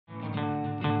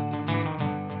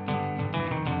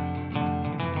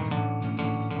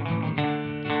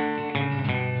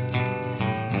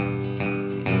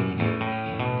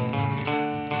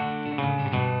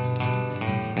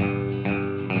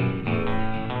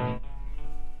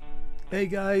Hey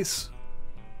guys,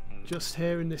 just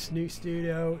here in this new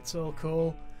studio, it's all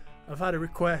cool. I've had a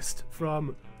request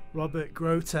from Robert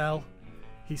Grotel.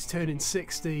 He's turning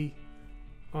 60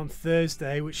 on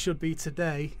Thursday, which should be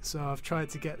today, so I've tried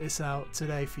to get this out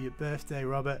today for your birthday,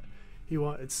 Robert. He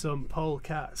wanted some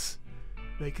Polecats,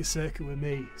 make a circuit with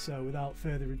me, so without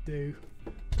further ado,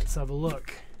 let's have a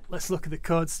look. Let's look at the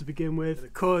chords to begin with. The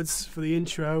chords for the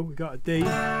intro, we got a D,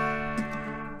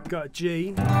 we got a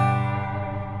G,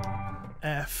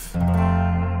 F,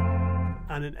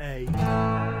 and an A.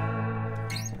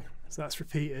 So that's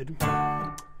repeated.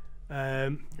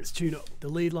 Let's tune up the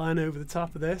lead line over the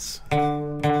top of this.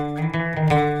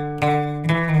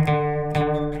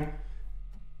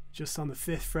 Just on the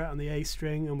 5th fret on the A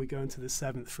string, and we go into the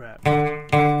 7th fret.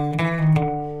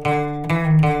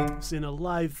 It's in a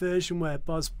live version where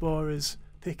Boz Bohr is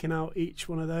picking out each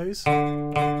one of those.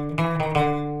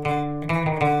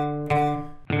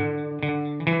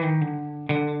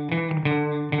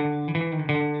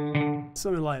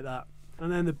 Something like that.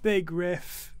 And then the big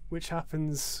riff, which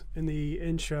happens in the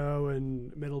intro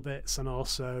and middle bits and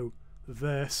also the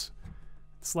verse.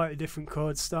 Slightly different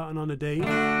chords, starting on a D,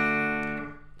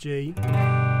 G,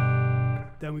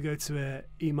 then we go to a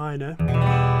E minor,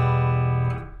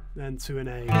 then to an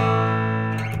A.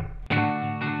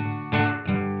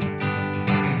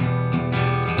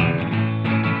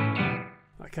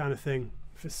 That kind of thing.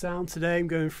 For sound today, I'm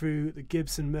going through the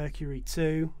Gibson Mercury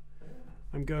 2.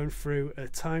 I'm going through a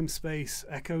time-space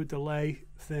echo delay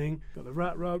thing. Got the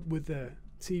rat rod with the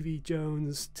TV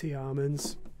Jones T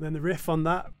Armands. Then the riff on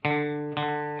that.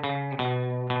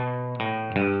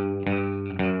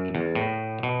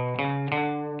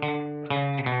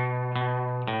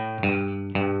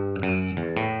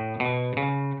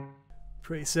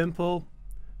 Pretty simple.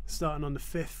 Starting on the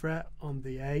 5th fret on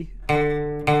the A.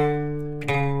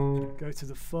 Go to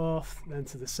the 4th, then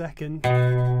to the 2nd.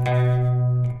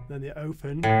 Then the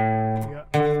open, then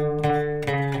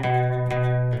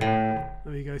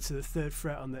we go to the 3rd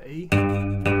fret on the E,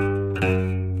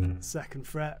 2nd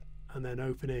fret, and then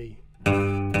open E.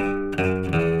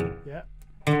 Yeah.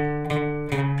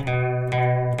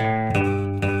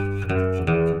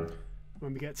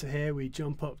 When we get to here, we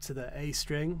jump up to the A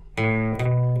string,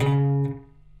 and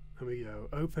we go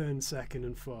open, 2nd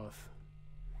and 4th,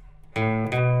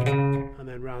 and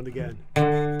then round again.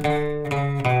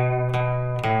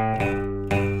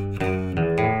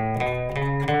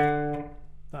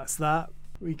 That's that.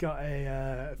 We got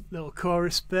a little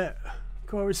chorus bit.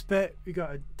 We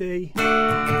got a D,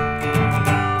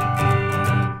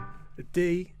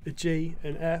 a G,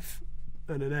 an F,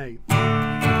 and an A.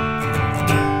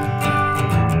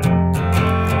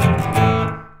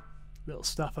 Little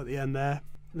stop at the end there.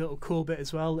 Little cool bit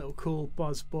as well. Little cool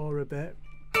Boz Bohr bit.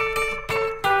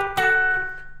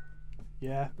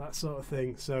 Yeah, that sort of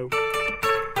thing. So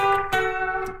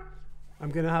I'm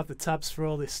going to have the tabs for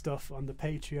all this stuff on the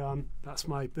Patreon. That's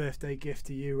my birthday gift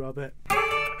to you, Robert.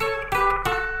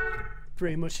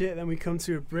 Pretty much it. Then we come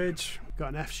to a bridge. Got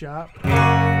an F sharp.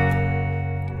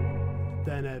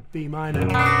 Then a B minor.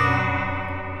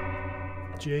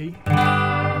 G.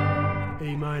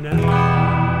 E minor.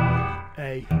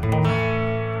 A.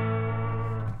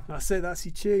 That's it. That's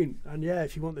your tune. And yeah,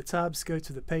 if you want the tabs, go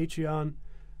to the Patreon.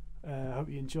 I hope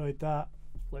you enjoyed that.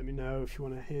 Let me know if you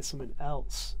want to hear something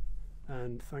else.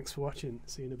 And thanks for watching.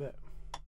 See you in a bit.